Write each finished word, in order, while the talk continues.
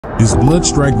Is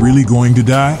Bloodstrike really going to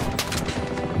die?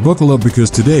 Buckle up,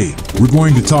 because today we're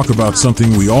going to talk about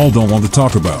something we all don't want to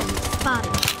talk about.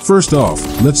 First off,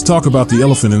 let's talk about the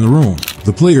elephant in the room,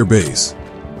 the player base.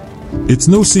 It's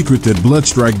no secret that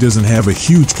Bloodstrike doesn't have a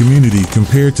huge community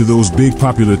compared to those big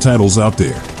popular titles out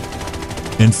there.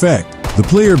 In fact, the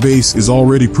player base is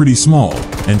already pretty small,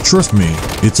 and trust me,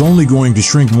 it's only going to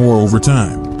shrink more over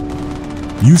time.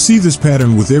 You see this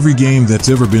pattern with every game that's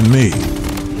ever been made.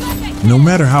 No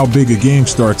matter how big a game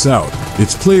starts out,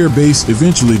 its player base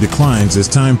eventually declines as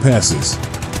time passes.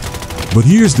 But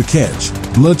here's the catch: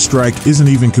 Bloodstrike isn't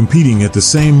even competing at the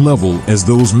same level as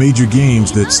those major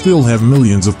games that still have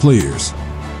millions of players.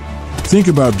 Think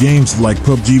about games like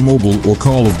PUBG Mobile or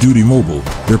Call of Duty Mobile.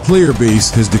 Their player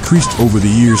base has decreased over the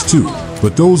years too,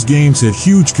 but those games had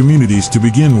huge communities to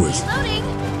begin with.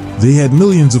 They had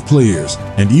millions of players,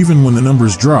 and even when the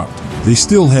numbers dropped, they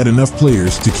still had enough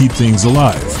players to keep things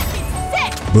alive.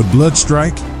 But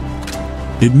Bloodstrike?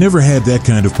 It never had that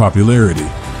kind of popularity.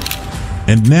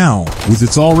 And now, with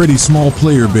its already small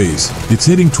player base, it's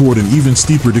heading toward an even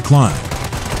steeper decline.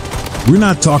 We're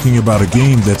not talking about a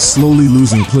game that's slowly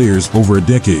losing players over a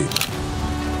decade.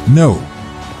 No.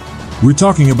 We're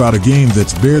talking about a game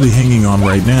that's barely hanging on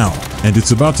right now, and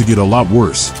it's about to get a lot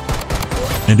worse.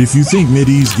 And if you think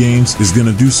NetEase Games is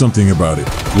gonna do something about it,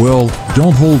 well,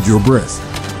 don't hold your breath.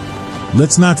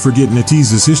 Let's not forget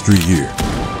NetEase's history here.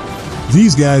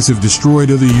 These guys have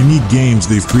destroyed other unique games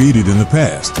they've created in the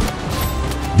past.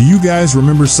 Do you guys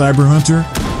remember Cyber Hunter?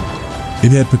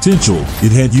 It had potential,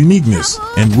 it had uniqueness,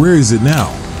 and where is it now?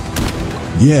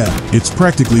 Yeah, it's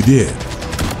practically dead.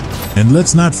 And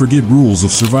let's not forget Rules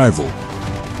of Survival.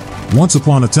 Once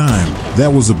upon a time,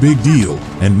 that was a big deal,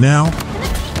 and now?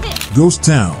 Ghost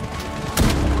Town.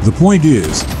 The point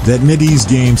is that NetEase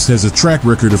Games has a track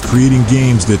record of creating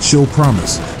games that show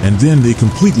promise, and then they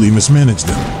completely mismanage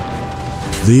them.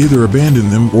 They either abandon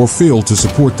them or fail to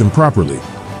support them properly.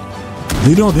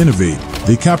 They don't innovate,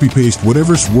 they copy-paste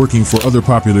whatever's working for other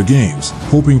popular games,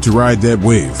 hoping to ride that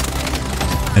wave.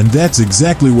 And that's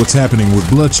exactly what's happening with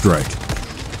Bloodstrike.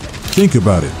 Think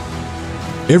about it.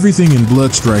 Everything in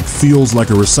Bloodstrike feels like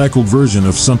a recycled version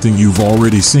of something you've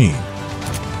already seen.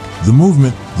 The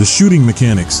movement, the shooting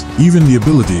mechanics, even the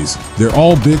abilities, they're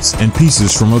all bits and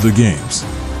pieces from other games.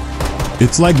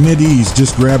 It's like NetEase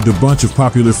just grabbed a bunch of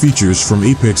popular features from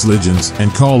Apex Legends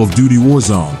and Call of Duty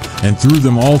Warzone and threw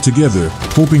them all together,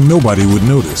 hoping nobody would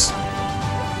notice.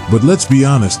 But let's be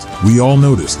honest, we all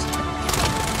noticed.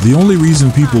 The only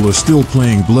reason people are still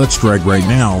playing Bloodstrike right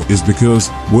now is because,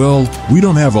 well, we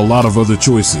don't have a lot of other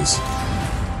choices.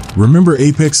 Remember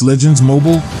Apex Legends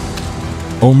Mobile?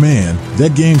 Oh man,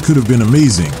 that game could have been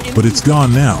amazing, but it's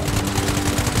gone now.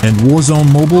 And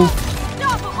Warzone Mobile?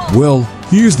 Well,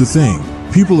 here's the thing.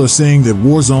 People are saying that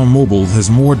Warzone Mobile has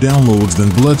more downloads than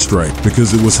Bloodstrike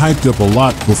because it was hyped up a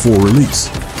lot before release.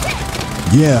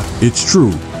 Yeah, it's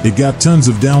true, it got tons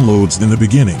of downloads in the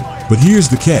beginning, but here's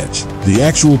the catch: the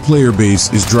actual player base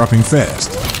is dropping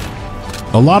fast.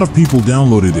 A lot of people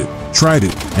downloaded it, tried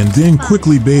it, and then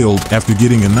quickly bailed after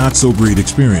getting a not-so-great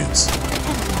experience.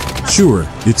 Sure,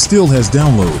 it still has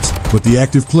downloads, but the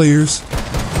active players?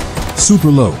 Super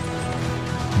low.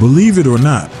 Believe it or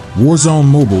not, Warzone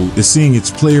Mobile is seeing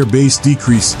its player base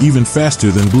decrease even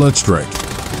faster than Bloodstrike.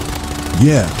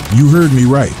 Yeah, you heard me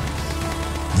right.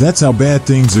 That's how bad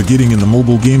things are getting in the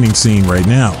mobile gaming scene right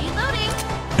now.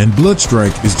 And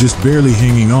Bloodstrike is just barely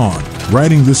hanging on,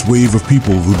 riding this wave of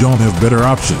people who don't have better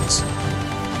options.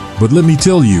 But let me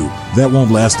tell you, that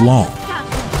won't last long.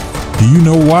 Do you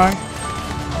know why?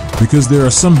 Because there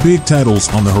are some big titles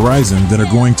on the horizon that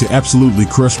are going to absolutely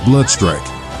crush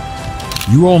Bloodstrike.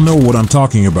 You all know what I'm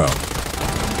talking about.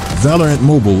 Valorant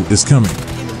Mobile is coming.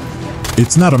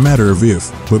 It's not a matter of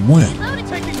if, but when.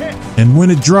 And when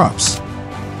it drops,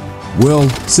 well,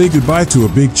 say goodbye to a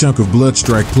big chunk of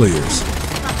Bloodstrike players.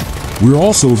 We're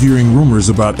also hearing rumors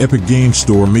about Epic Games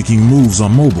Store making moves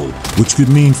on mobile, which could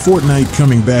mean Fortnite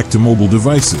coming back to mobile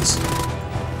devices.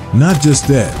 Not just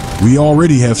that, we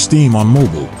already have Steam on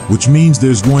mobile, which means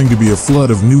there's going to be a flood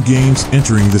of new games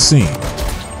entering the scene.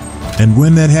 And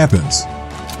when that happens,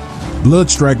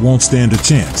 Bloodstrike won't stand a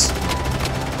chance.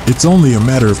 It's only a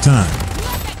matter of time.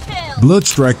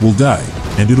 Bloodstrike will die,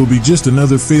 and it'll be just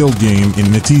another failed game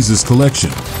in NetEase's collection.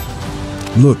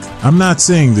 Look, I'm not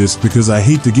saying this because I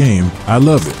hate the game, I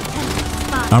love it.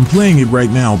 I'm playing it right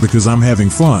now because I'm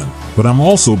having fun, but I'm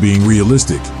also being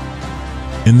realistic.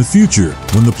 In the future,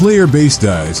 when the player base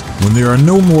dies, when there are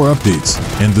no more updates,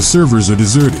 and the servers are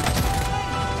deserted,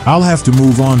 I'll have to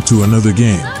move on to another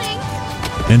game.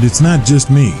 And it's not just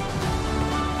me.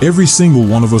 Every single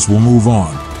one of us will move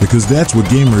on, because that's what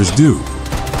gamers do.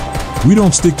 We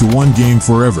don't stick to one game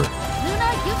forever.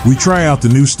 We try out the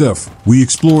new stuff, we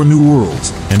explore new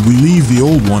worlds, and we leave the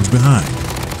old ones behind.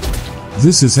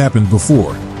 This has happened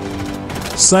before.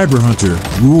 Cyber Hunter,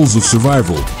 Rules of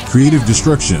Survival, Creative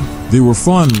Destruction, they were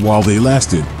fun while they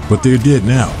lasted, but they're dead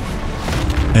now.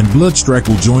 And Bloodstrike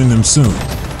will join them soon.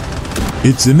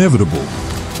 It's inevitable.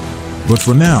 But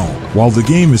for now, while the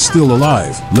game is still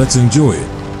alive, let's enjoy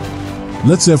it.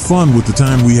 Let's have fun with the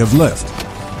time we have left.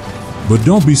 But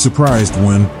don't be surprised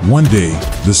when, one day,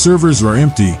 the servers are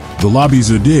empty, the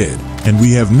lobbies are dead, and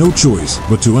we have no choice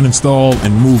but to uninstall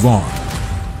and move on.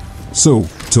 So,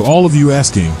 to all of you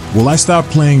asking, will I stop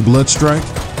playing Bloodstrike?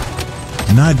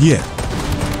 Not yet.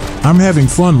 I'm having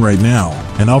fun right now,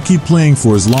 and I'll keep playing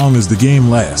for as long as the game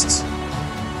lasts.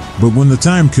 But when the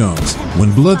time comes, when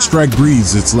Bloodstrike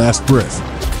breathes its last breath,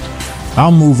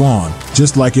 I'll move on,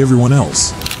 just like everyone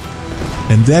else.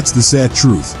 And that's the sad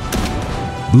truth.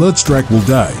 Bloodstrike will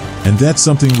die, and that's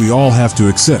something we all have to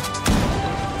accept.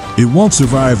 It won't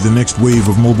survive the next wave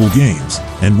of mobile games,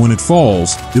 and when it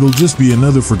falls, it'll just be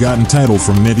another forgotten title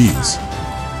from NetEase.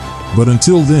 But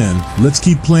until then, let's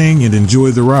keep playing and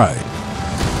enjoy the ride.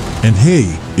 And hey,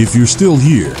 if you're still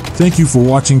here, thank you for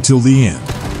watching till the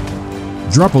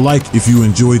end. Drop a like if you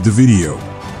enjoyed the video.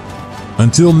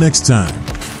 Until next time,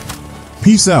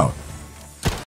 peace out.